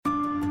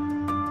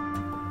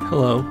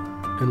Hello,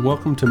 and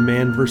welcome to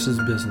Man vs.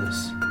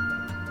 Business.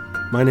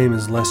 My name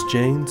is Les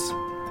Janes,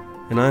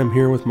 and I am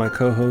here with my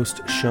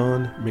co-host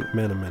Sean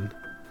McMenamin.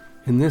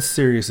 In this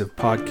series of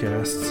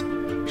podcasts,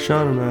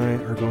 Sean and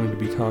I are going to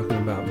be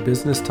talking about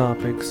business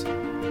topics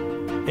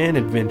and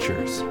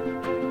adventures,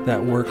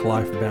 that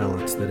work-life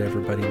balance that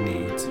everybody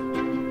needs.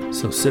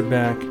 So sit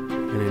back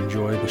and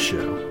enjoy the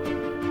show.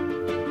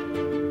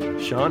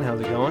 Sean,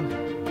 how's it going?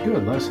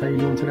 Good, Les. How you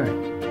doing today?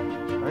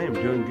 I am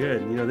doing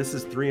good. You know, this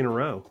is 3 in a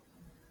row.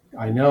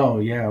 I know,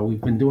 yeah.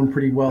 We've been doing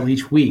pretty well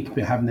each week,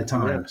 but having the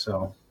time, Yeah.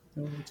 so.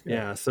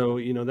 Yeah, so,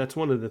 you know, that's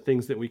one of the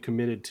things that we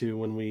committed to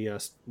when we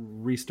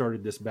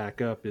restarted this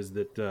back up is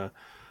that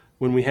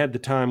when we had the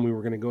time, we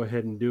were going to go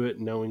ahead and do it,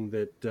 knowing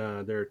that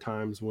there are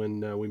times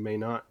when we may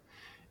not.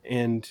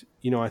 And,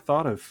 you know, I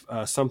thought of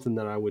something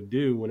that I would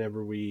do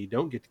whenever we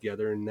don't get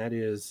together, and that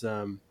is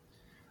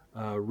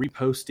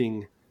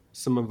reposting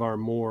some of our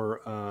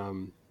more,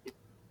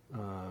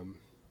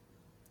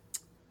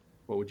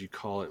 what would you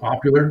call it?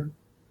 Popular,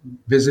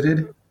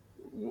 visited.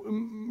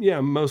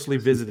 Yeah, mostly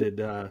visited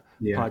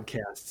Yeah.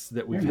 podcasts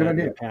that we've Yeah, good had in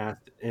the idea.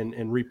 past, and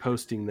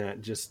reposting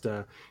that just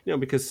you know,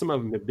 because some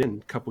of them have been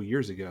a couple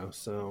years ago.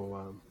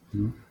 So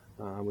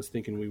I was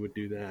thinking we would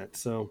do that.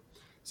 So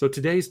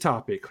today's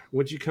topic,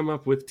 what'd you come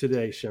up with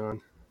today,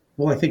 Sean?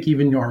 Well, I think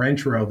even our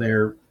intro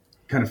there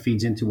kind of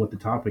feeds into what the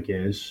topic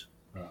is.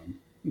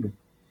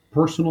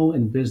 Personal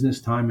and business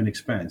time and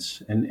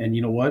expense. And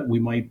you know what? We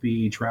might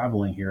be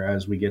traveling here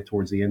as we get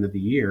towards the end of the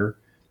year,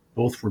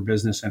 both for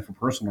business and for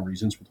personal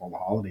reasons with all the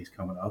holidays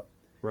coming up.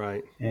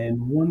 Right.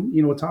 And one,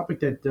 a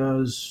topic that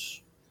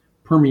does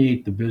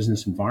permeate the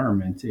business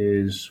environment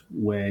is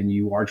when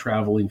you are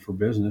traveling for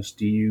business,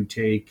 do you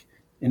take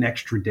an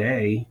extra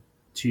day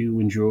to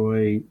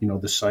enjoy,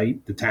 the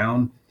site, the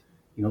town,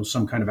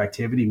 some kind of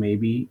activity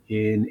maybe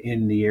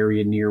in the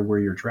area near where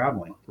you're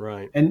traveling?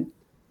 Right. And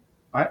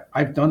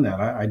I've done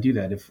that. I do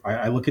that. If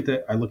I look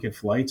at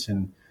flights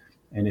and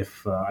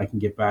if I can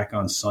get back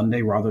on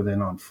Sunday rather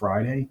than on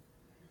Friday,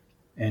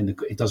 and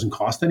it doesn't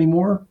cost any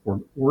more,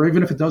 or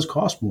even if it does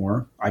cost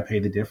more, I pay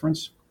the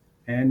difference,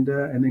 and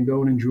then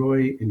go and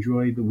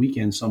enjoy the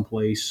weekend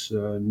someplace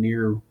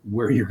near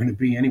where you're going to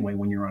be anyway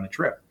when you're on a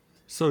trip.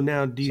 So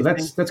now, do you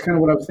that's kind of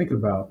what I was thinking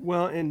about.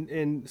 Well,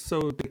 and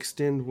so to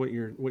extend what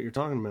you're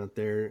talking about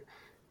there,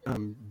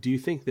 do you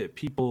think that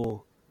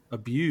people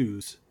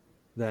abuse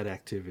that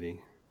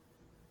activity?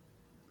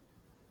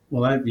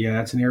 Well,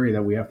 that's an area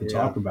that we have to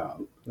talk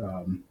about.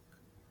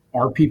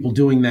 Are people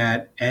doing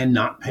that and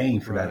not paying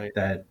for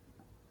that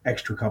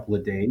extra couple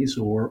of days,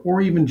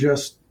 or even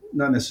just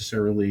not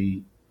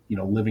necessarily,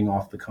 living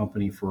off the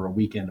company for a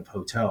weekend of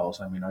hotels?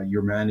 I mean,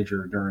 your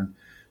manager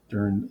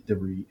during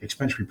the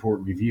expense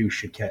report review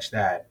should catch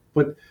that.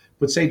 But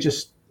say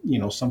just,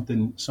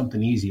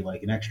 something easy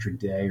like an extra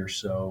day or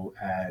so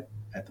at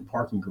the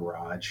parking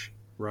garage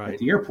at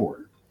the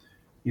airport.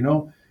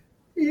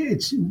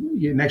 It's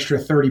an extra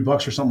 $30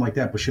 or something like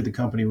that, but should the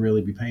company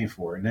really be paying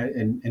for it?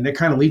 And that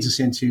kind of leads us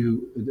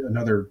into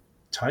another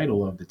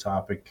title of the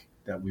topic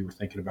that we were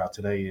thinking about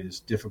today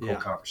is difficult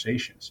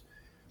conversations.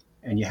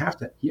 And you have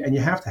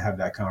to have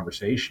that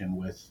conversation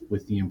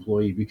with the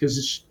employee,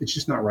 because it's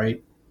just not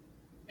right,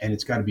 and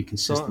it's got to be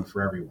consistent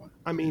for everyone.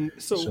 I mean,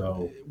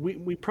 so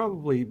we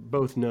probably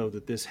both know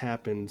that this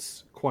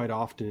happens quite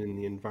often in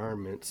the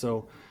environment.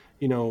 So,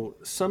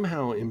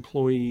 somehow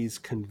employees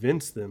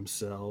convince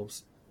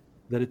themselves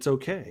that it's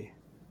okay.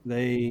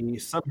 They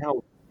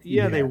somehow,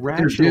 they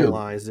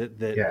rationalize it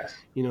that,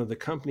 the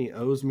company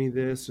owes me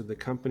this, or the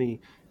company,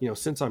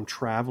 since I'm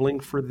traveling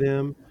for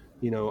them,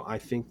 I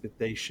think that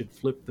they should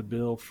flip the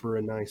bill for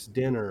a nice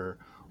dinner,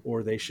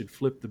 or they should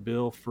flip the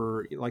bill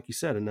for, like you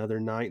said, another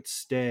night's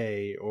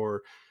stay,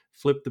 or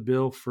flip the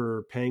bill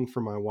for paying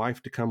for my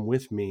wife to come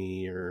with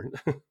me, or,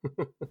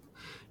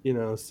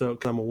 so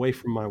I'm away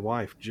from my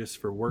wife just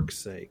for work's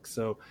sake.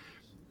 So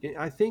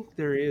I think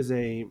there's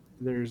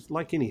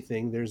like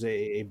anything, there's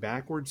a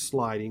backward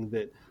sliding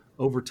that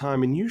over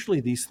time, and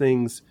usually these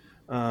things,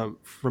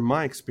 from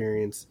my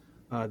experience,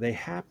 they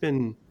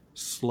happen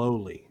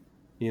slowly.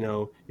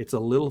 It's a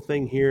little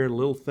thing here, a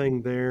little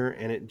thing there,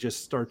 and it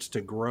just starts to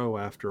grow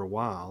after a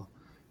while.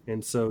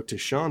 And so to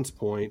Sean's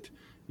point,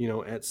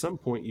 at some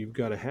point you've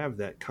got to have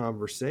that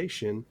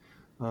conversation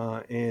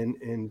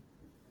and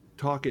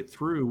talk it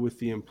through with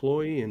the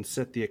employee and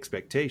set the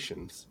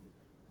expectations.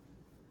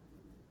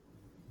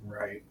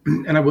 Right.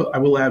 And I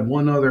will add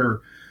one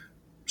other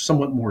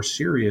somewhat more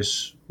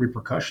serious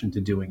repercussion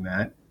to doing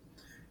that.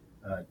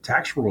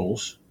 Tax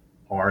rules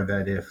are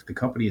that if the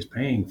company is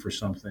paying for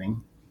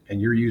something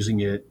and you're using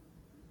it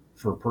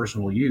for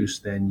personal use,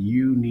 then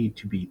you need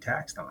to be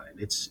taxed on it.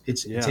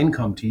 It's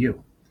income to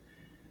you.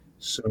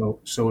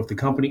 So if the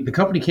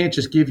company can't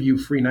just give you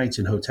free nights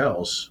in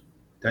hotels,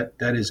 that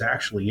is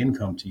actually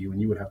income to you, and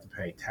you would have to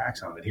pay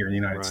tax on it here in the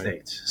United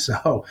States.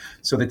 So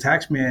the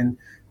tax man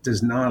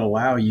does not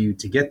allow you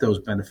to get those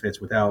benefits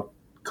without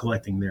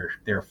collecting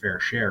their fair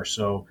share.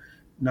 So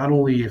not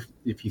only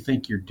if you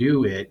think you're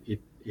due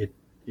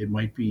it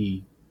might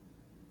be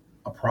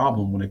a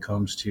problem when it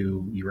comes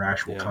to your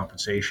actual Yeah.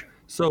 compensation.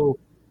 So,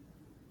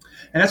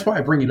 And that's why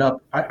I bring it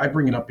up. I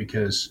bring it up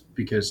because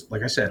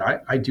like I said,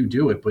 I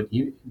do it. But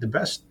the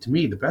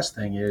best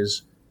thing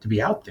is to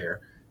be out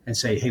there and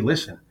say, hey,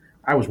 listen,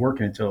 I was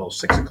working until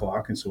 6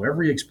 o'clock, and so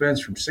every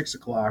expense from 6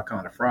 o'clock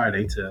on a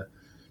Friday to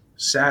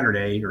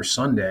Saturday or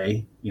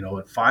Sunday,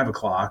 at 5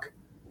 o'clock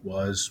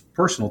was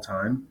personal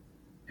time,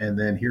 and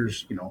then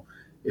here's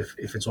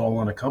if it's all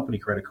on a company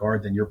credit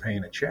card, then you're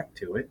paying a check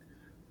to it,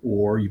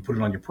 or you put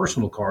it on your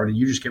personal card and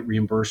you just get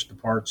reimbursed the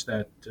parts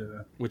that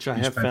which I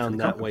you have spent for the found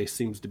that company. way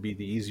seems to be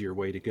the easier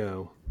way to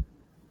go.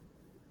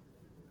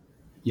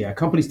 Yeah,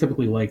 companies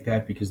typically like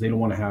that because they don't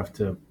want to have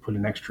to put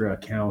an extra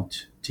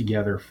account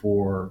together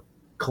for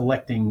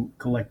collecting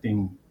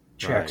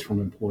checks Right. from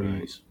Right.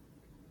 employees.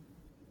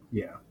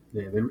 Yeah,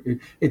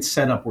 it's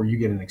set up where you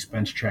get an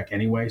expense check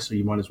anyway, so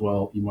you might as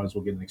well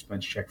get an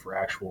expense check for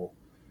actual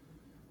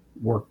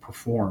work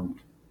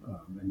performed,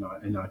 and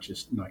not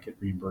just not get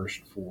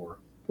reimbursed for,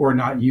 or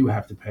not you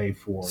have to pay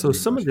for So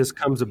some of reimbursement this for.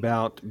 comes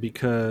about Yeah,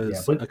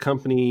 because but a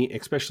company,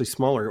 especially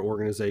smaller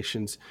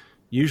organizations,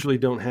 usually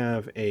don't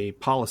have a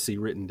policy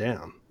written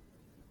down.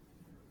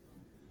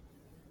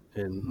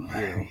 And,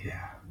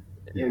 yeah,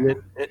 and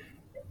yeah.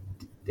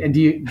 And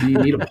do you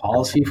need a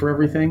policy for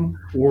everything,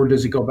 or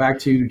does it go back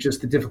to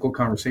just the difficult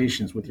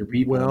conversations with your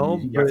people, and well,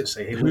 you have to but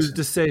say, hey, who's listen,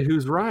 to say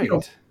who's you know, right?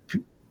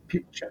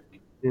 people check.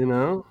 You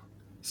know?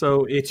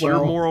 So it's your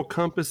Well, moral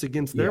compass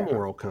against their yeah.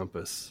 moral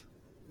compass.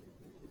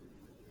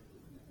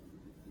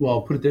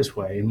 Well, put it this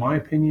way. In my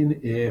opinion,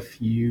 if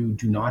you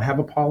do not have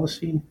a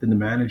policy, then the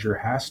manager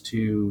has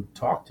to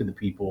talk to the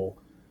people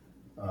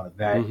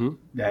that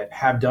Mm-hmm.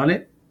 have done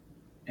it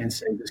and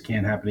say this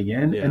can't happen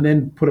again, Yeah, and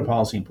then put a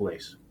policy in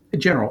place.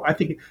 I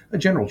think a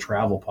general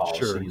travel policy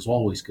sure. is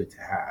always good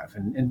to have,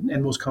 and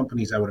most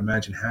companies, I would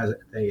imagine,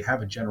 they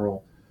have a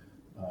general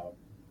uh,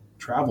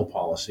 travel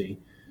policy.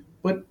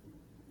 But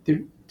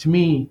to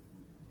me,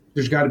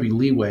 there's got to be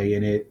leeway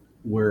in it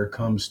where it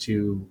comes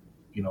to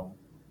you know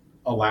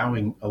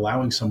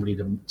allowing somebody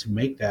to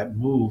make that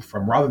move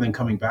from, rather than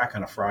coming back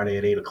on a Friday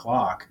at 8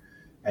 o'clock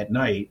at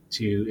night,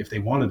 to, if they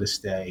wanted to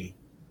stay,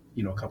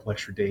 a couple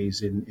extra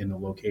days in a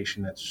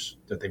location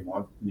that they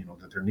want,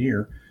 that they're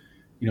near,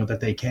 that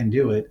they can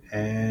do it,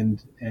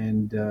 and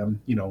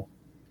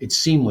it's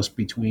seamless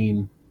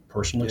between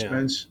personal Yeah.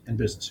 expense and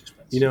business You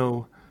expense.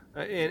 know,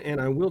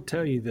 and I will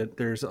tell you that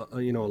there's a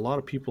lot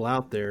of people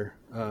out there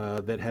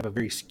that have a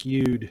very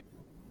skewed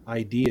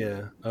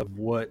idea of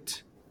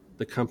what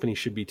the company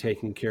should be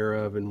taking care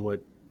of and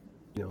what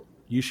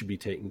you should be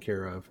taking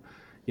care of.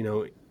 You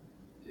know,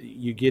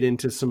 you get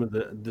into some of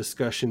the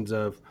discussions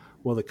of,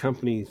 well, the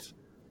company's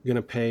going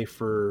to pay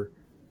for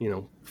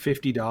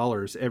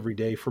 $50 every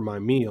day for my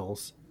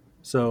meals.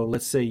 So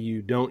let's say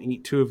you don't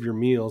eat two of your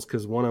meals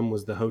because one of them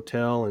was the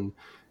hotel and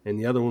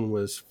the other one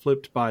was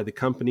flipped by the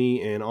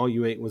company, and all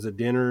you ate was a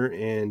dinner,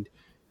 and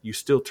you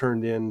still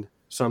turned in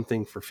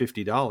something for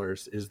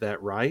 $50. Is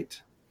that right?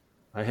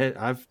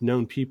 I've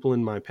known people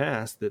in my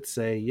past that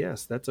say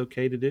yes, that's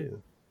okay to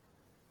do.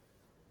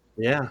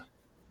 Yeah,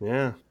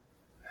 yeah,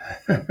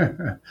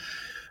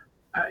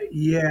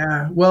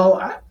 Yeah,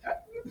 well,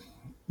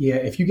 yeah,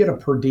 if you get a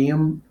per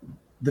diem,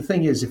 the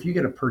thing is, if you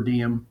get a per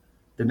diem,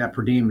 then that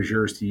per diem is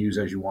yours to use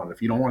as you want.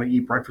 If you don't want to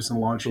eat breakfast and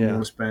lunch and you yeah.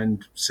 want to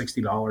spend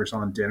 $60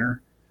 on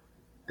dinner,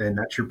 then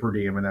that's your per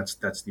diem, and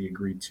that's the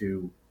agreed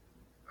to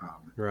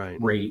Right.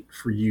 rate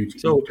for you to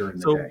eat So, during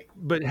the so, day.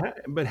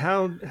 but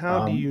how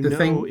do you The know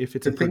thing, if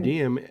it's a the per thing,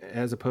 diem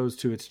as opposed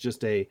to it's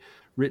just a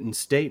written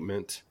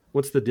statement?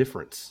 What's the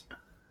difference?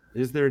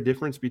 Is there a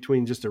difference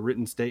between just a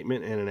written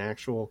statement and an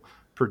actual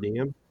per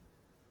diem?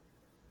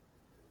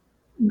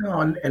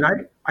 no, and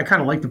I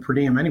kind of like the per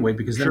diem anyway,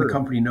 because then the Sure.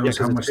 company Yeah, knows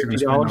how because it's much they're going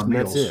fifty to spend dollars on and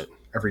that's meals it.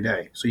 every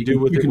day, so Do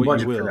with you it can what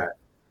you budget for will. that.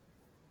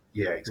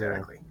 Yeah, Yeah.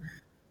 exactly.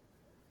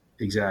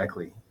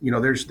 Exactly.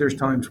 There's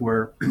times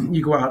where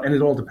you go out, and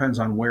it all depends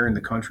on where in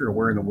the country or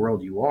where in the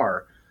world you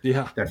are.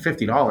 Yeah. That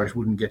 $50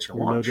 wouldn't get you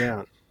No lunch,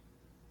 doubt.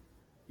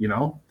 you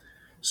know.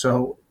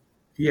 So,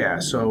 yeah.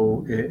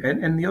 So,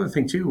 and the other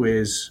thing too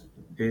is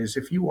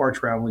if you are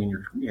traveling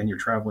and you're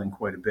traveling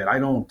quite a bit, I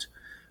don't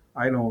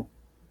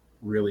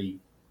really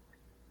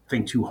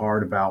think too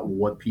hard about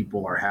what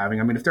people are having.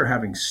 I mean, if they're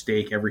having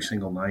steak every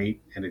single night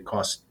and it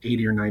costs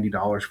 $80 or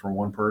 $90 for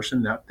one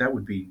person, that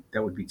would be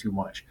too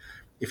much.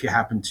 If you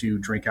happen to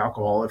drink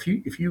alcohol, if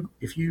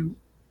you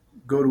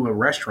go to a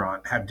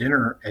restaurant, have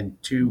dinner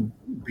and two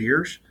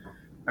beers,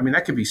 I mean,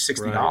 that could be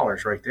sixty Right.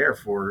 dollars right there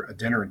for a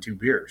dinner and two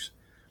beers.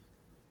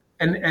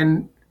 And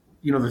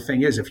the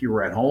thing is, if you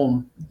were at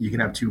home, you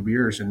can have two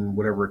beers and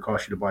whatever it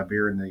costs you to buy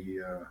beer in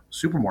the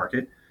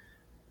supermarket.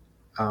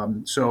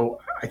 So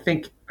I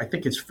think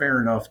it's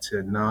fair enough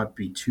to not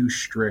be too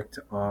strict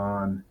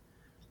on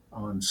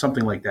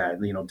something like that.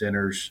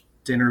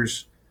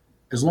 Dinners,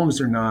 as long as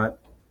they're not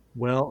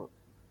Well,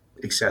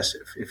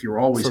 excessive. If you're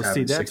always so see,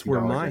 having that's sixty where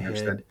dollar my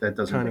dinners, head that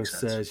doesn't kind make of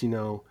sense. says,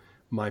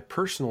 my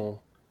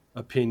personal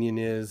opinion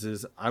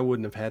is I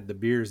wouldn't have had the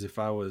beers if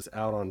I was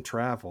out on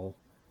travel,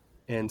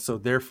 and so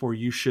therefore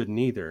you shouldn't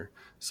either.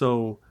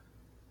 So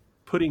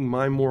putting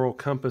my moral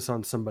compass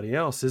on somebody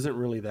else isn't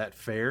really that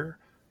fair,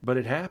 but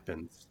it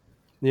happens.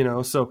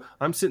 So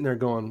I'm sitting there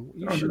going,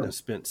 you Oh, shouldn't no. have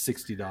spent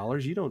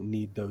 $60. You don't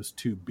need those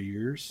 2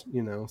 beers,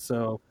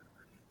 so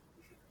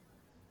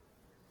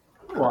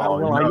Well,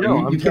 well, I no, know.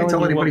 you I'm can't telling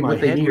tell you what anybody my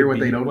what they head need or would what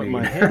they be, don't what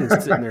my need. head is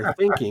sitting there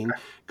thinking,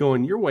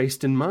 going, you're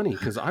wasting money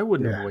because I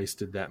wouldn't have Yeah.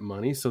 wasted that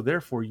money. So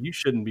therefore you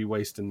shouldn't be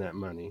wasting that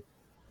money.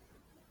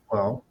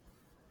 Well,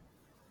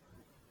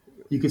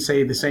 you could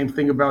say the same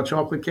thing about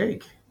chocolate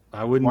cake.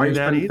 I wouldn't Why are do you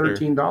that spending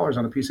either. $13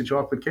 on a piece of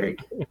chocolate cake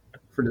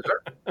for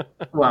dessert?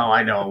 Well,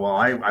 I know. Well,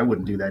 I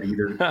wouldn't do that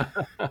either.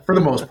 For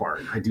the most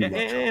part, I do love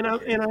chocolate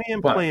cake. And I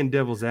am But playing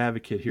devil's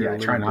advocate here yeah, a I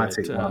try little not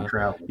to bit, while I'm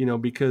traveling.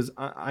 because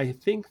I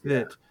think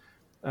Yeah.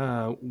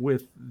 that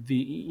with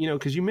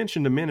because you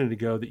mentioned a minute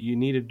ago that you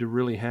needed to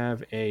really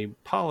have a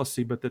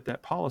policy, but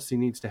that policy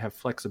needs to have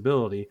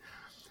flexibility.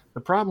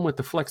 The problem with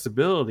the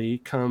flexibility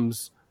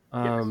comes,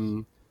 Yes.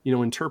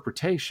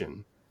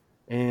 interpretation,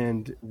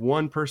 and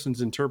one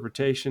person's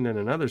interpretation and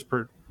another's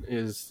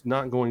is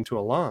not going to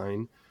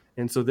align,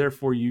 and so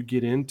therefore you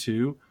get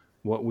into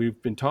what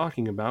we've been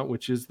talking about,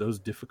 which is those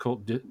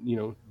difficult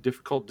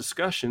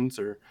discussions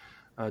or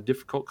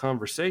difficult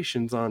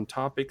conversations on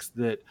topics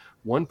that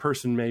one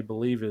person may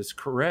believe is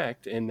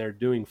correct and they're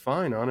doing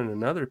fine on, and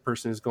another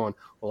person is going,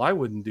 well, I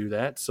wouldn't do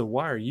that, so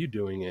why are you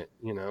doing it?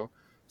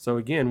 So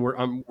again,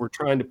 we're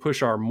trying to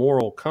push our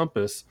moral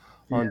compass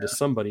onto Yeah.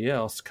 somebody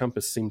else.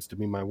 Compass seems to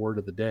be my word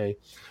of the day.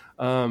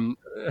 Um,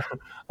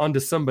 onto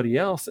somebody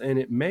else, and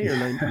it may or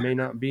may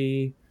not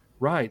be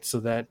right. So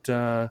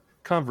that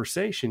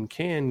conversation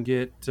can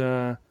get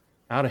out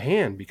of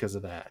hand because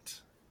of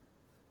that.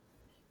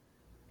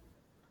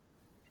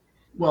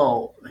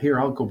 Well, here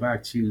I'll go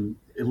back to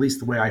at least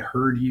the way I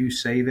heard you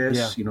say Yeah.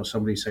 this.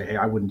 Somebody say, "Hey,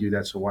 I wouldn't do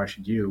that, so why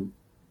should you?"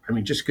 I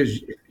mean, just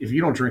because if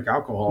you don't drink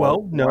alcohol,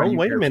 Well, why no, do you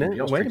wait a care if minute. somebody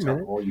else Wait a drinks minute.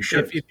 alcohol? You If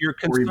should if you're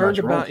worry about concerned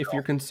your own about if you're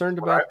self. concerned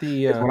What I, about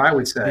the is what I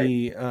would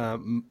say.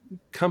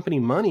 company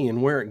money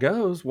and where it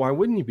goes, why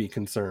wouldn't you be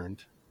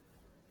concerned?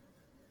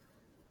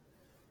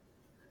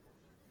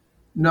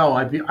 No,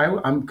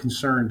 I'm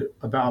concerned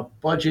about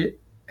budget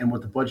and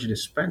what the budget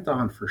is spent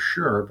on for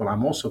sure, but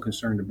I'm also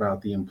concerned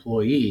about the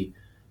employee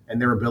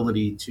and their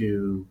ability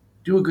to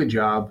do a good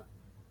job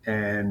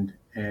and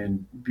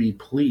be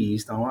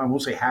pleased. I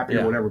won't say happy or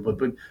Yeah. whatever,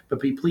 but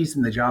be pleased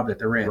in the job that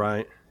they're in.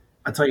 Right.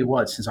 I'll tell you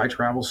what, since I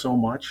travel so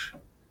much,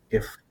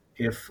 if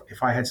if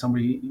I had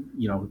somebody,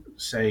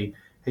 say,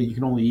 hey, you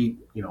can only eat,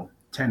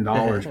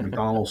 $10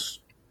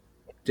 McDonald's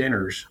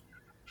dinners,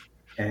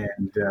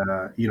 and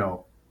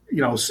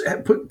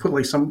put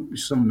like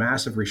some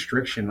massive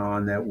restriction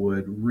on that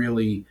would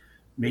really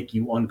make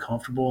you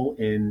uncomfortable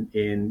in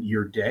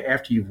your day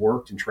after you've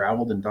worked and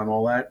traveled and done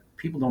all that.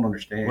 People don't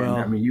understand. I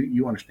Well, mean,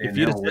 you if understand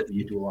you'd now have said,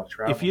 you do a lot of if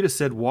traveling, you'd have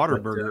said but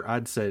Waterburger,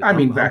 I'd say I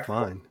mean, I'm back for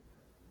fine.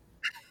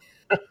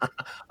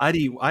 I'd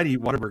eat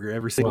Waterburger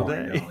every single well,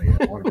 I day. know, yeah,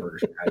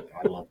 Whataburger's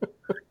I love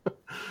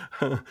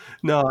it.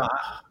 No,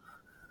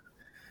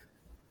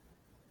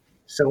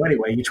 So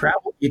anyway, you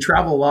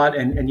travel a lot,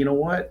 and you know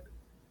what?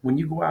 When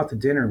you go out to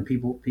dinner, and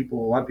a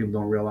lot of people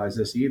don't realize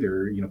this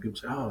either. People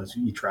say, "Oh,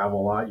 you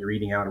travel a lot. You're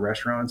eating out at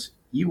restaurants."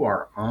 You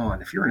are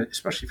on if you're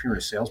especially if you're in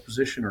a sales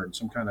position or in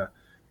some kind of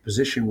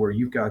position where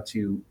you've got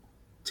to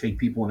take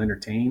people and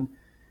entertain.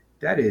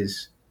 That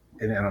is,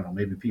 and I don't know,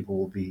 maybe people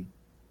will be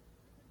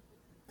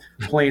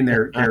playing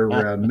their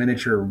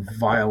miniature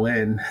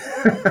violin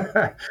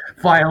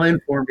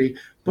for me.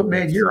 But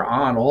man, you're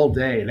on all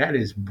day. That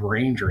is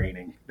brain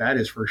draining. That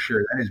is for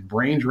sure. That is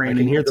brain I draining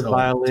can hear the until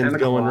violins 10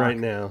 going o'clock right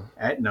now.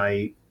 at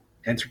night,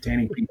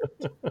 entertaining people.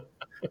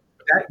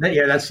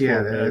 Yeah,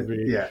 Poor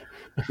baby.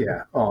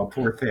 yeah. Oh,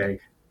 poor thing.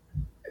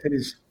 It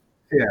is.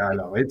 Yeah, I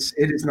know. It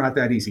is not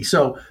that easy.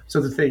 So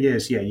the thing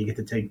is, yeah, if you get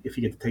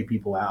to take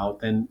people out,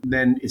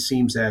 then it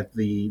seems that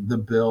the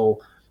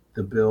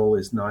bill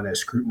is not as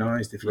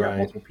scrutinized if you have Right.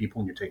 multiple people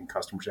and you're taking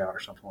customers out or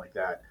something like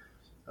that,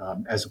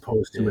 as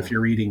opposed to Yeah. if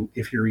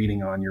you're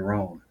eating on your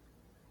own.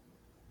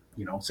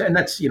 So, and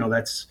that's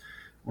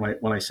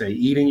when I say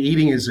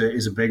eating is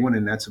a big one,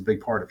 and that's a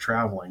big part of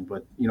traveling.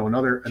 But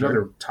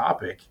another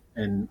topic,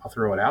 and I'll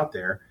throw it out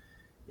there.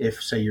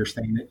 If say you're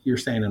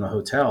staying in a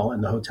hotel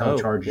and the hotel Oh,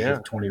 charges yeah.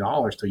 you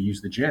 $20 to use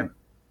the gym,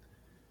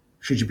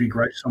 should you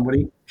begrudge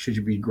somebody? Should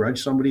you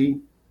begrudge somebody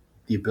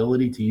the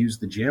ability to use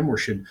the gym, or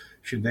should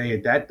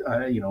they at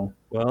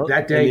Well, that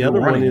and day the go other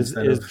one running is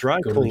instead is of dry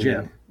go to the cleaning.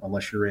 gym?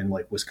 Unless you're in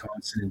like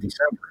Wisconsin in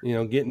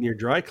December. Getting your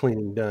dry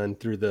cleaning done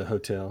through the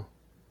hotel.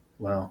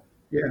 Well,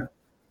 yeah.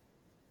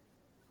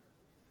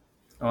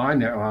 Oh, I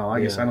know. Well,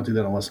 I guess Yeah. I don't do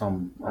that unless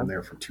I'm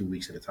there for 2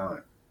 weeks at a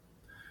time.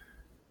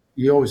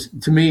 You always,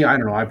 to me, I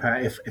don't know. I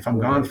pack if I'm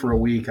gone Right. for a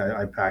week,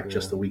 I pack Yeah.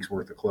 just a week's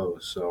worth of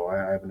clothes, so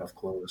I have enough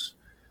clothes.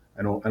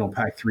 I don't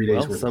pack 3 days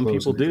Well, worth of some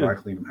clothes people and then dry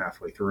do. clean them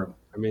halfway through.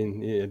 I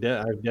mean,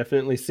 yeah, I've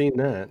definitely seen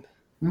that.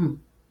 Hmm.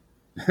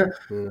 You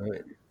know,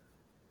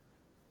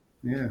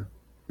 Yeah.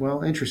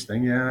 Well,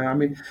 interesting. Yeah. I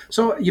mean,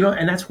 so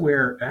and that's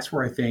where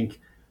I think,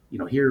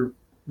 here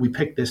we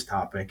picked this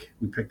topic.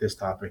 We picked this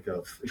topic of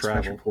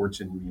expense travel. reports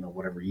and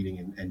whatever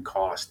eating and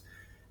cost.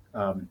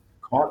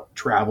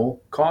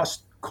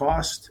 Cost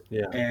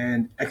Yeah.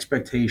 and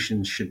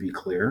expectations should be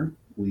clear.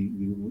 We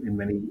in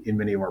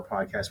many of our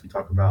podcasts we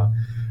talk about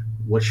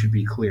what should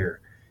be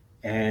clear,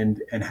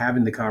 and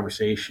having the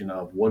conversation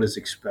of what is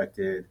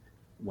expected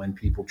when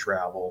people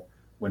travel,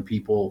 when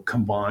people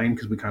combine,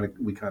 because we kind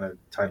of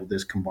titled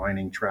this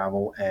combining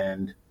travel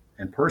and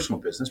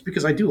personal business,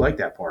 because I do like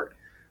that part.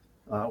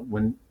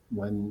 When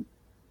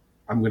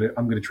I'm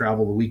gonna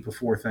travel the week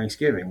before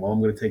Thanksgiving. Well, I'm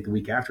gonna take the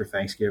week after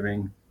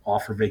Thanksgiving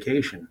off for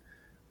vacation.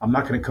 I'm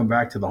not gonna come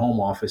back to the home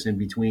office in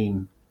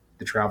between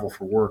the travel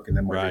for work and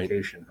then my Right.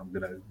 vacation. I'm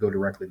gonna go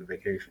directly to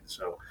vacation.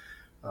 So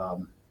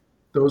um,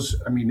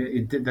 those, I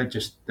mean, that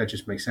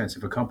just makes sense.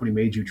 If a company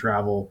made you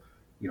travel,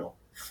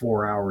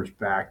 4 hours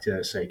back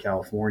to say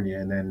California,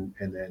 and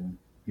then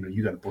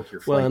you got to book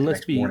your Well, flight and the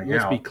next morning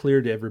let's be out,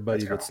 clear to that's everybody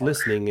kind of that's harsh.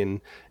 listening,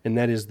 and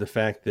that is the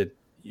fact that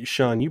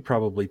Sean, you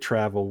probably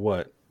travel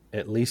what,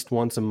 at least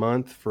once a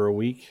month for a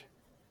week.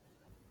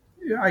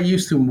 I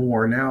used to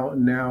more. Now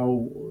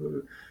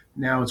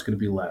it's going to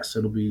be less.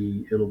 It'll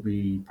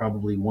be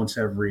probably once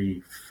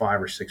every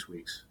 5 or 6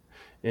 weeks.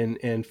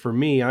 And for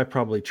me, I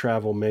probably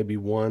travel maybe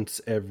once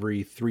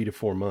every 3 to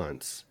 4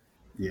 months.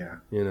 Yeah,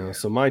 You know, yeah.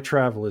 so my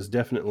travel is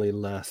definitely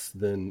less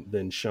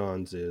than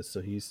Sean's is.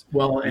 So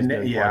Well, he's and done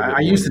quite a yeah, bit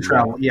I more used to than me.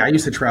 travel. Yeah, I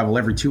used to travel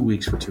every 2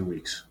 weeks for 2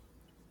 weeks.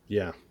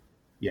 Yeah.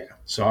 Yeah,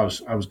 so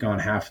I was gone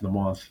half of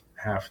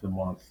the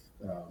month,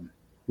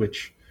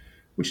 which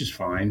which is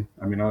fine.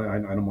 I mean, I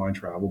don't mind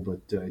travel, but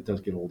it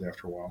does get old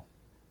after a while.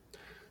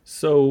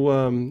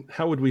 So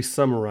how would we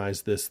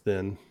summarize this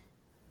then?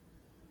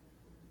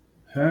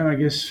 I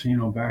guess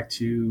back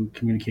to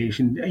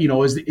communication.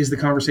 Is the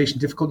conversation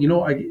difficult?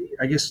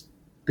 I guess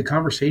the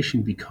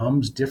conversation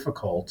becomes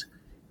difficult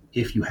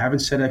if you haven't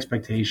set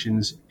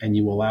expectations and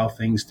you allow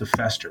things to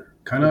fester.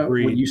 Kind of what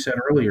Agreed. you said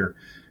earlier.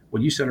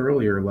 What you said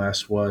earlier,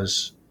 Les,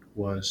 was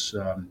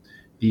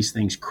these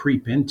things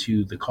creep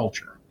into the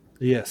culture.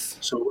 Yes.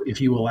 So if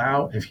you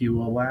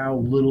allow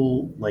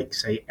little, like,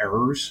 say,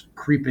 errors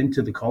creep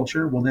into the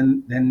culture, well,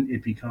 then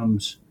it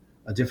becomes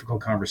a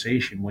difficult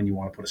conversation when you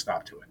want to put a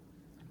stop to it.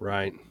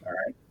 Right. All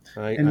right.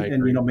 I And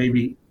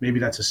agree. maybe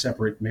that's a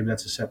separate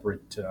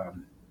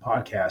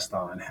podcast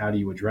on how do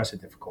you address a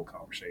difficult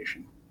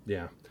conversation.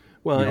 Yeah.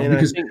 Well, and I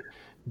Because think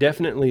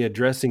definitely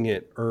addressing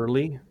it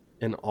early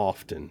and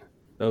often.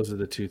 Those are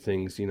the two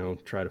things,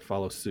 try to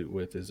follow suit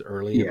with, is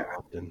early and yeah,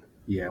 often.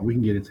 yeah, we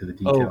can get into the Oh,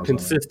 details on that.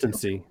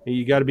 consistency.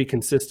 You got to be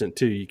consistent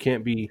too. You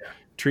can't be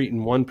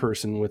treating one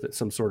person with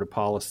some sort of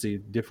policy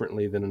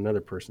differently than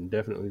another person.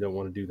 Definitely don't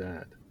want to do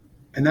that.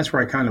 And that's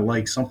where I kind of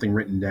like something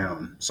written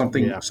down,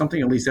 something Yeah.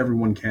 something at least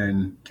everyone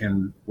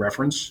can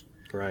reference.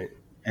 Right.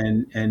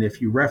 And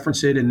if you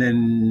reference it and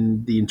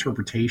then the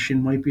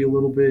interpretation might be a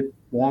little bit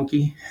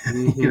wonky,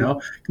 Hmm.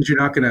 because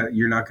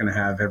you're not gonna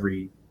have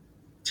every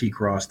T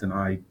crossed and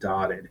I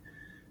dotted,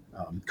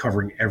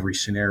 covering every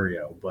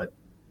scenario. But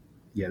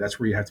yeah, that's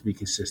where you have to be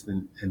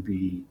consistent and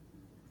be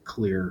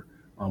clear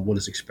on what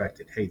is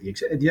expected. Hey,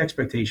 the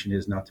expectation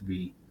is not to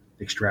be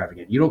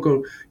extravagant. You don't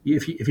go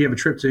if you have a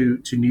trip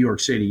to New York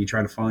City, you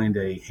try to find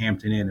a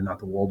Hampton Inn and not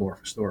the Waldorf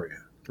Astoria.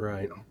 You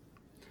Right. know,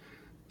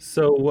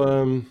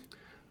 So,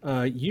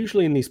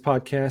 usually in these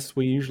podcasts,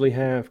 we usually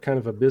have kind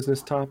of a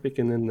business topic,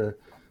 and then the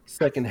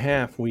second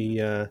half,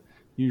 we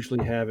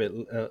usually have it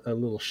a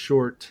little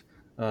short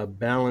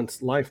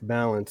life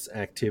balance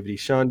activity.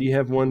 Sean, do you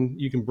have one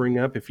you can bring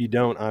up? If you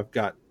don't, I've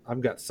got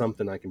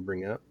something I can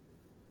bring up.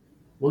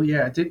 well,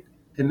 yeah, I did,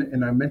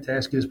 and I meant to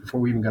ask you this before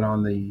we even got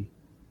on the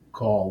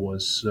call.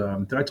 Was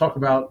did I talk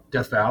about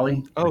Death Valley?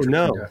 My Oh trip through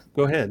no, Death.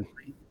 go ahead.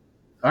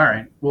 All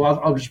right. Well,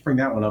 I'll just bring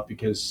that one up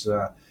because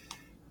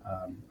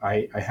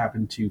I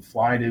happened to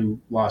fly to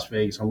Las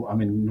Vegas.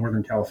 I'm in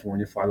Northern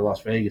California, fly to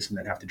Las Vegas, and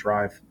then have to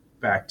drive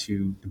back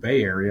to the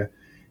Bay Area.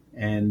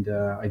 And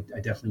I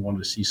definitely wanted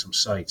to see some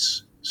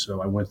sights.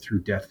 So I went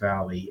through Death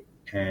Valley,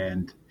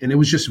 and it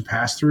was just a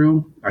pass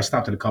through. I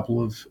stopped at a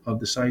couple of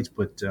the sites,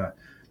 but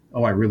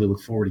I really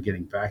look forward to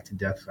getting back to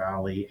Death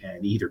Valley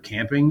and either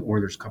camping,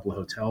 or there's a couple of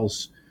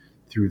hotels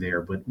through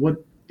there. But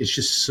it's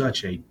just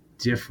such a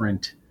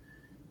different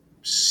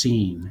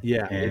scene.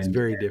 Yeah, it's And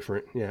very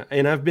different. Yeah,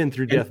 and I've been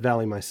through and Death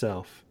Valley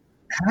myself.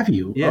 have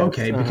you? Yes.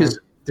 Okay, because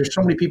there's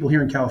so many people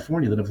here in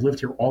California that have lived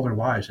here all their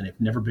lives and they've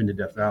never been to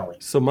Death Valley.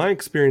 So my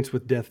experience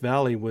with Death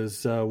Valley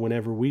was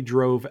whenever we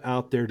drove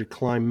out there to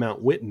climb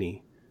Mount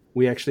Whitney,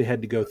 we actually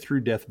had to go through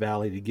Death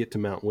Valley to get to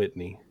Mount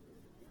Whitney.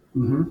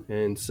 Mm-hmm.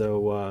 And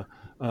so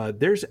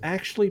there's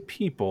actually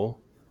people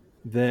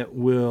that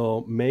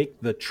will make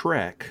the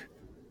trek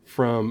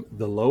from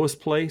the lowest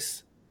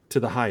place to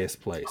the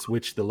highest place,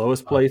 which the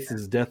lowest Oh, place yeah.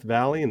 is Death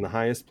Valley and the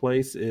highest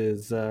place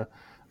is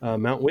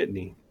Mount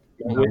Whitney.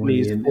 Mount Mount Whitney Whitney,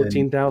 is and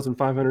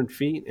 14,500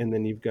 feet, and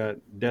then you've got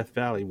Death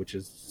Valley, which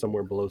is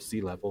somewhere below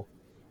sea level.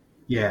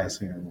 yeah, it's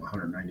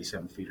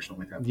 197 feet or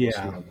something like that below sea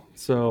Yeah. level.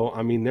 So,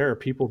 I mean, there are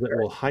people that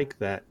will hike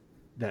that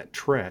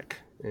trek.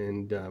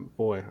 And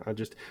boy,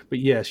 but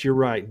yes, you're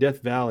right.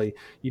 Death Valley,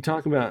 you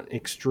talk about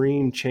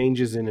extreme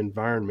changes in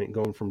environment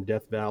going from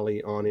Death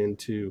Valley on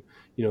into,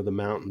 the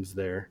mountains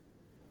there.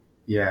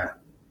 Yeah,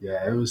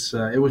 Yeah, it was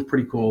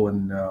pretty cool,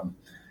 and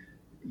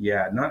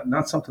yeah,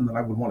 not something that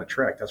I would want to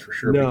trek. That's for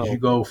sure. No. Because you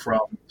go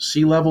from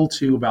sea level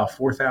to about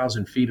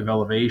 4,000 feet of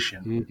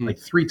elevation, Mm-hmm. like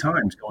 3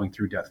 times going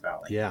through Death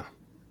Valley. Yeah.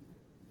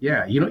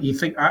 Yeah, you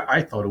think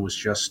I thought it was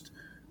just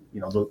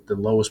the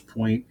lowest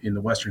point in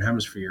the Western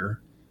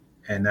Hemisphere,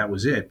 and that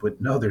was it.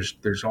 But no,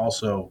 there's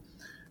also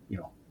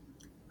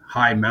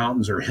high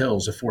mountains or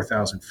hills of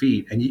 4,000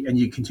 feet, and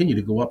you continue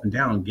to go up and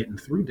down, getting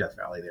through Death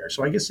Valley there.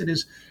 So I guess it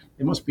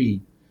must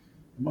be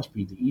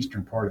the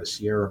eastern part of the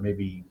Sierra,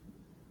 maybe.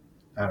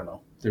 I don't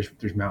know.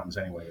 There's mountains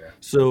anyway there.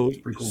 So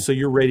cool. So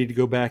you're ready to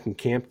go back and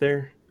camp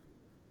there?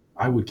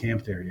 I would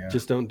camp there, yeah.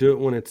 Just don't do it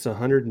when it's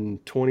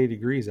 120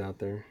 degrees out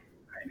there.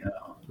 I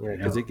know. Yeah,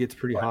 because it gets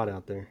pretty hot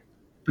out there.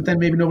 But then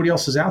maybe nobody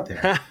else is out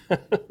there.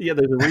 Yeah,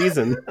 there's a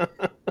reason.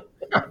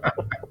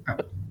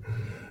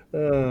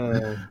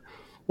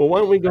 Well, why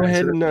don't we go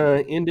ahead and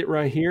end it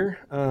right here?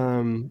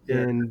 And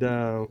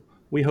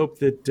we hope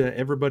that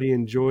everybody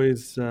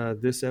enjoys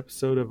this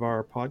episode of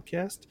our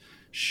podcast.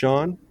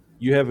 Sean,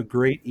 you have a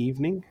great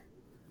evening.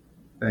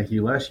 Thank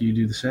you, Les. You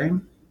do the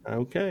same.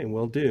 Okay,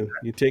 will do.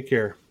 You take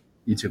care.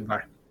 You too.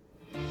 Bye.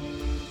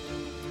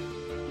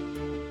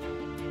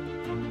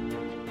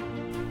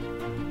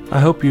 I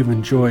hope you've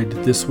enjoyed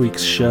this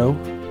week's show.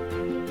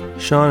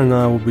 Sean and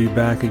I will be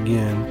back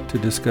again to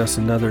discuss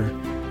another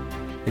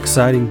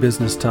exciting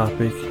business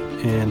topic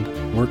and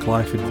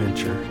work-life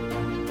adventure.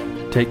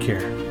 Take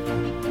care.